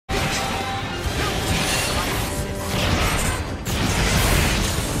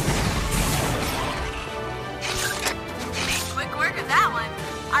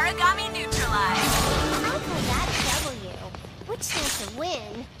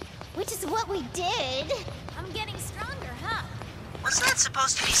which is what we did. I'm getting stronger, huh? Was that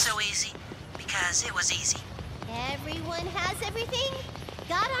supposed to be so easy? Because it was easy. Everyone has everything?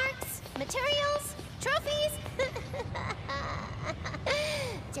 God arcs, materials, trophies?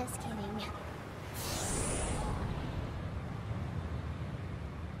 Just kidding.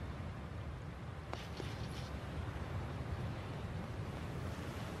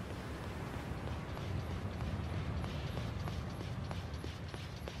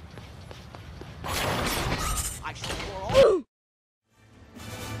 I shall pour all.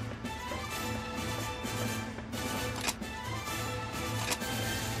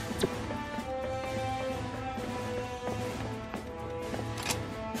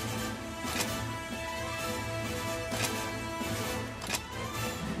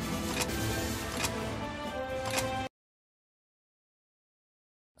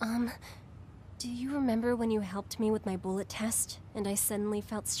 Do you remember when you helped me with my bullet test, and I suddenly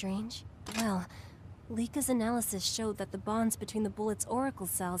felt strange? Well, Lika's analysis showed that the bonds between the bullet's oracle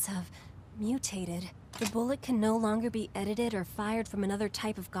cells have mutated. The bullet can no longer be edited or fired from another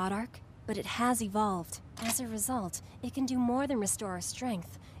type of god arc, but it has evolved. As a result, it can do more than restore our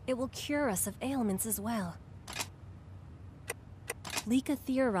strength. It will cure us of ailments as well. Lika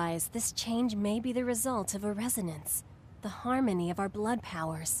theorized this change may be the result of a resonance, the harmony of our blood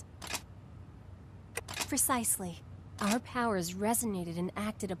powers. Precisely. Our powers resonated and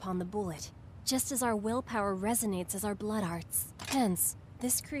acted upon the bullet, just as our willpower resonates as our blood arts. Hence,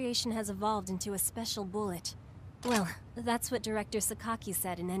 this creation has evolved into a special bullet. Well, that's what Director Sakaki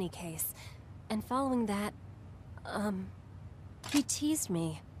said in any case. And following that, he teased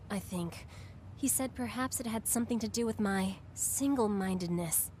me, I think. He said perhaps it had something to do with my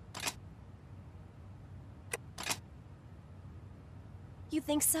single-mindedness. You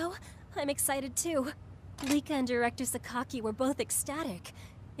think so? I'm excited too. Lika and Director Sakaki were both ecstatic.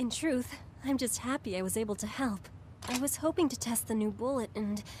 In truth, I'm just happy I was able to help. I was hoping to test the new bullet,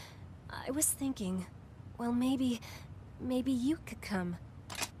 and I was thinking, well, maybe you could come.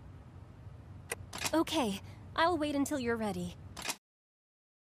 Okay, I'll wait until you're ready.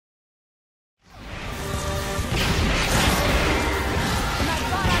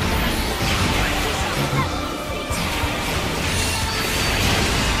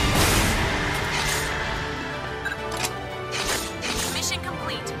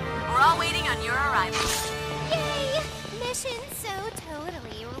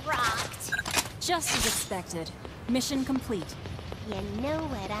 Just as expected. Mission complete. You know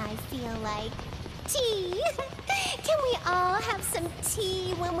what I feel like? Tea! Can we all have some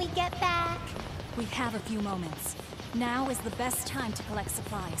tea when we get back? We have a few moments. Now is the best time to collect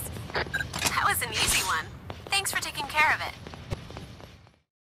supplies. That was an easy one. Thanks for taking care of it.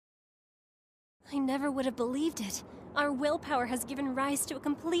 I never would have believed it. Our willpower has given rise to a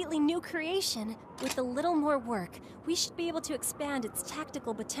completely new creation. With a little more work, we should be able to expand its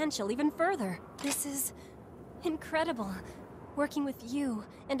tactical potential even further. This is incredible. Working with you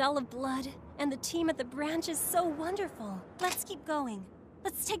and Olive Blood and the team at the branch is so wonderful. Let's keep going.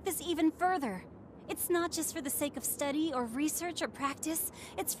 Let's take this even further. It's not just for the sake of study or research or practice.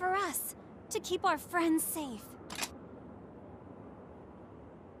 It's for us, to keep our friends safe.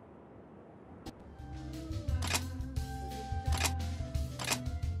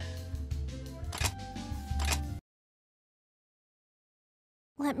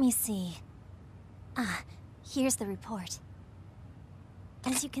 Let me see. Here's the report.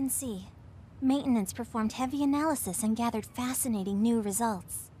 As you can see, maintenance performed heavy analysis and gathered fascinating new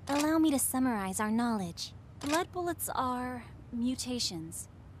results. Allow me to summarize our knowledge. Blood bullets are mutations.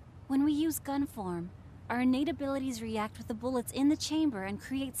 When we use gun form, our innate abilities react with the bullets in the chamber and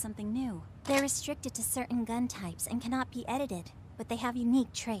create something new. They're restricted to certain gun types and cannot be edited, but they have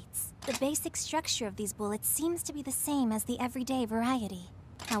unique traits. The basic structure of these bullets seems to be the same as the everyday variety.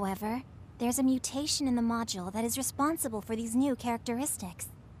 However, there's a mutation in the module that is responsible for these new characteristics.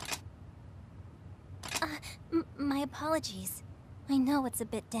 My apologies. I know it's a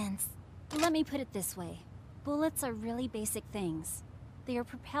bit dense. Let me put it this way. Bullets are really basic things. They are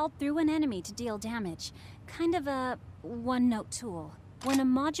propelled through an enemy to deal damage. Kind of a one-note tool. When a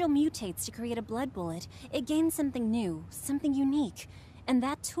module mutates to create a blood bullet, it gains something new, something unique. And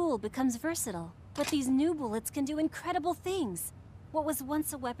that tool becomes versatile. But these new bullets can do incredible things. What was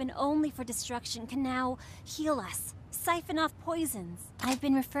once a weapon only for destruction can now heal us, siphon off poisons. I've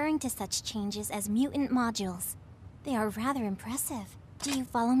been referring to such changes as mutant modules. They are rather impressive. Do you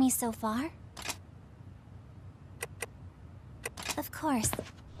follow me so far? Of course.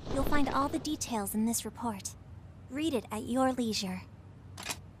 You'll find all the details in this report. Read it at your leisure.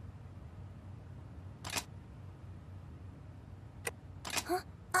 Huh?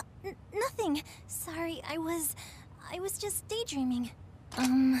 Nothing. Sorry, I was just daydreaming.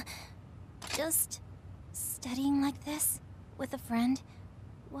 Just studying like this with a friend.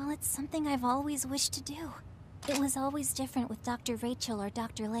 Well, it's something I've always wished to do. It was always different with Dr. Rachel or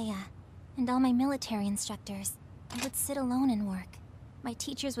Dr. Leia, and all my military instructors. I would sit alone and work. My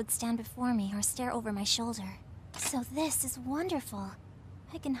teachers would stand before me or stare over my shoulder. So this is wonderful.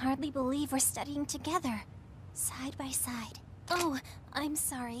 I can hardly believe we're studying together, side by side. Oh, I'm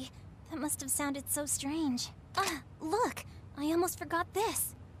sorry. That must have sounded so strange. Look! I almost forgot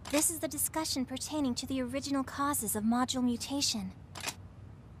this. This is the discussion pertaining to the original causes of module mutation.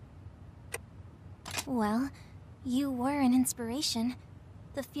 Well, you were an inspiration.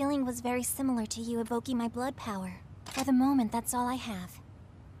 The feeling was very similar to you evoking my blood power. For the moment, that's all I have.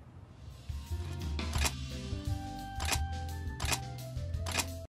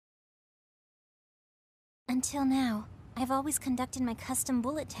 Until now, I've always conducted my custom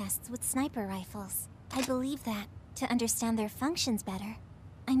bullet tests with sniper rifles. I believe that, to understand their functions better,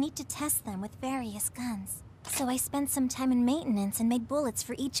 I need to test them with various guns. So I spent some time in maintenance and made bullets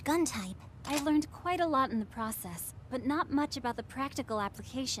for each gun type. I learned quite a lot in the process, but not much about the practical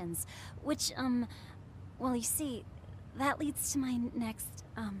applications, which, well, you see, that leads to my next,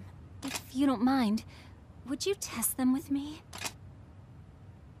 if you don't mind, would you test them with me?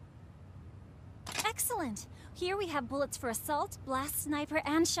 Excellent! Here we have bullets for assault, blast sniper,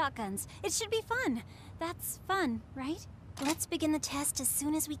 and shotguns. It should be fun. That's fun, right? Let's begin the test as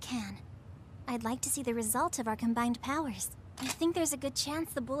soon as we can. I'd like to see the result of our combined powers. I think there's a good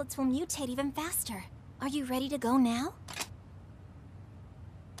chance the bullets will mutate even faster. Are you ready to go now?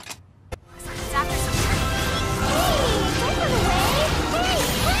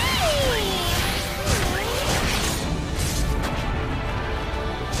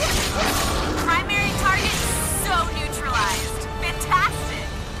 Primary target so neutralized. Fantastic.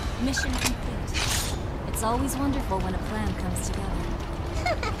 Mission complete. It's always wonderful when a plan comes together.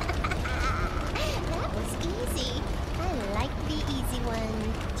 That was easy. I like the easy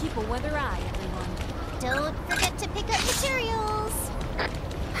one. Keep a weather eye, everyone. Don't forget to pick up materials.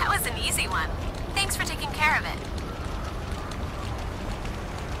 That was an easy one. Thanks for taking care of it.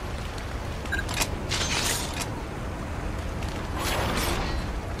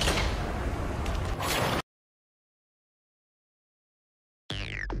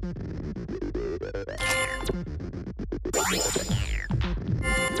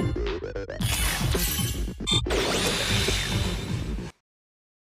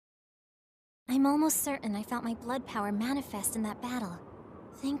 I'm almost certain I felt my blood power manifest in that battle.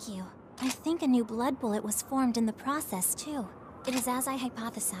 Thank you. I think a new blood bullet was formed in the process, too. It is as I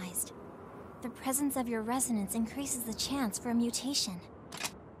hypothesized. The presence of your resonance increases the chance for a mutation.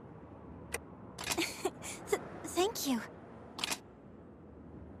 Thank you.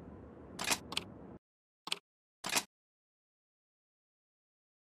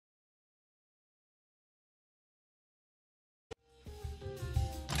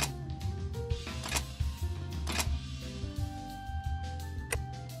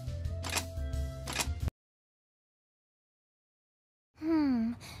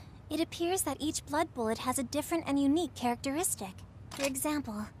 It appears that each blood bullet has a different and unique characteristic. For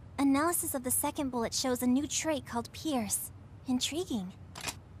example, analysis of the second bullet shows a new trait called Pierce. Intriguing.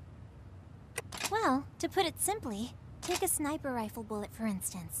 Well, to put it simply, take a sniper rifle bullet for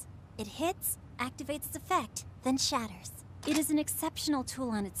instance. It hits, activates its effect, then shatters. It is an exceptional tool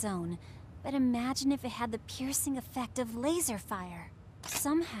on its own, but imagine if it had the piercing effect of laser fire.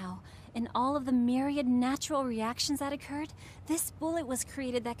 Somehow, in all of the myriad natural reactions that occurred, this bullet was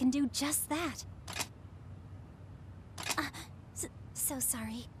created that can do just that. So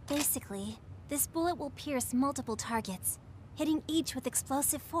sorry. Basically, this bullet will pierce multiple targets, hitting each with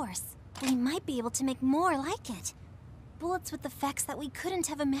explosive force. We might be able to make more like it. Bullets with effects that we couldn't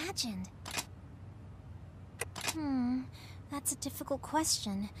have imagined. That's a difficult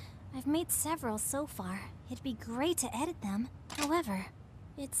question. I've made several so far. It'd be great to edit them. However,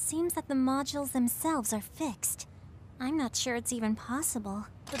 it seems that the modules themselves are fixed. I'm not sure it's even possible.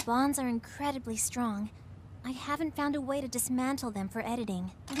 The bonds are incredibly strong. I haven't found a way to dismantle them for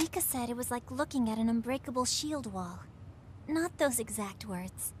editing. Lika said it was like looking at an unbreakable shield wall. Not those exact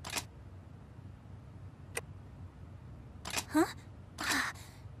words. Huh?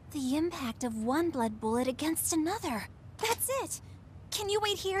 The impact of one blood bullet against another. That's it! Can you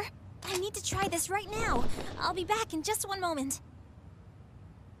wait here? I need to try this right now. I'll be back in just one moment.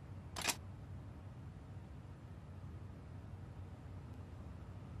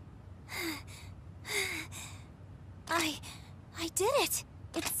 I did it!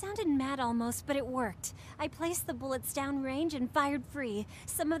 It sounded mad almost, but it worked. I placed the bullets downrange and fired free.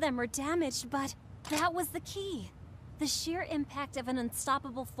 Some of them were damaged, but that was the key. The sheer impact of an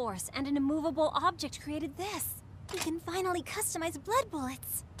unstoppable force and an immovable object created this. We can finally customize blood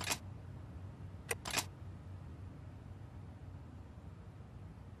bullets.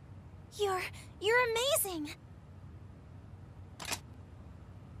 You're amazing!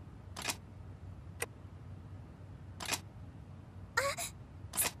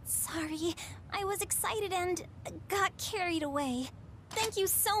 Sorry, I was excited and got carried away. Thank you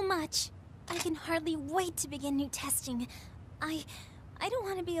so much. I can hardly wait to begin new testing. I don't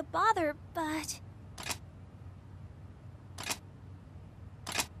want to be a bother, but...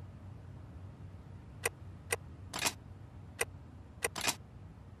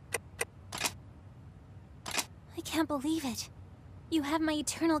 I can't believe it. You have my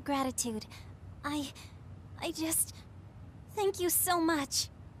eternal gratitude. I just... Thank you so much.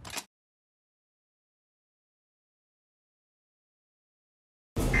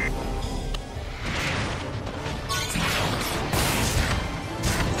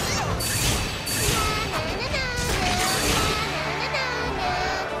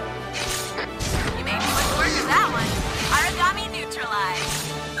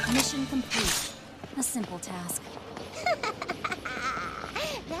 Mission complete. A simple task.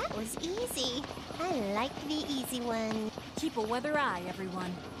 That was easy. I like the easy one. Keep a weather eye,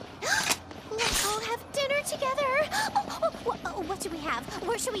 everyone. Let's all have dinner together. What do we have?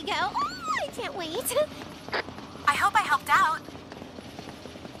 Where should we go? Oh, I can't wait. I hope I helped out.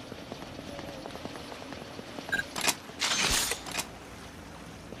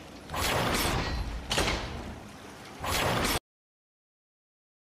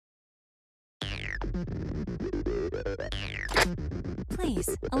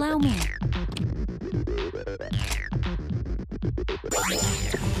 Please, allow me.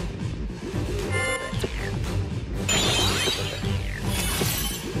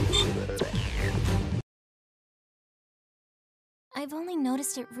 I've only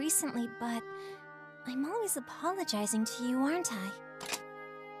noticed it recently, but I'm always apologizing to you, aren't I?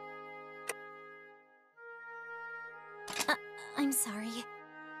 I'm sorry.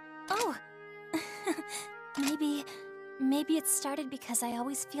 Oh! Maybe it started because I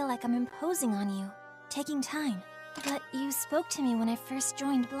always feel like I'm imposing on you, taking time. But you spoke to me when I first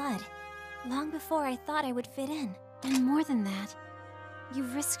joined Blood, long before I thought I would fit in. And more than that, you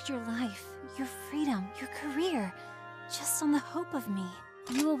risked your life, your freedom, your career, just on the hope of me.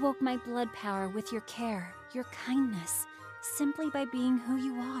 You awoke my blood power with your care, your kindness, simply by being who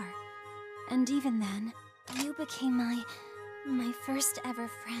you are. And even then, you became my first ever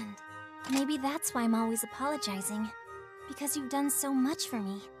friend. Maybe that's why I'm always apologizing, because you've done so much for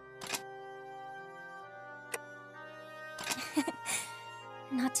me.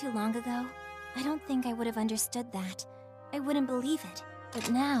 Not too long ago, I don't think I would have understood that. I wouldn't believe it. But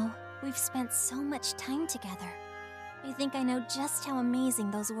now, we've spent so much time together. I think I know just how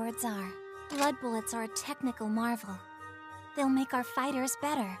amazing those words are. Blood bullets are a technical marvel. They'll make our fighters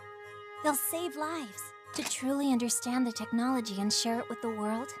better. They'll save lives. To truly understand the technology and share it with the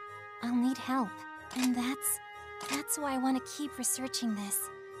world, I'll need help. And that's why I want to keep researching this.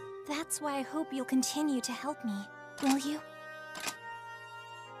 That's why I hope you'll continue to help me. Will you?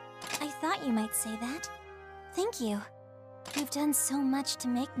 I thought you might say that. Thank you. You've done so much to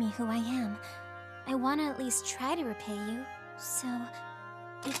make me who I am. I want to at least try to repay you. So,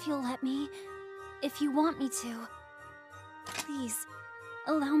 if you'll let me, if you want me to, please,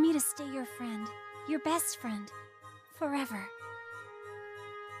 allow me to stay your friend, your best friend, forever.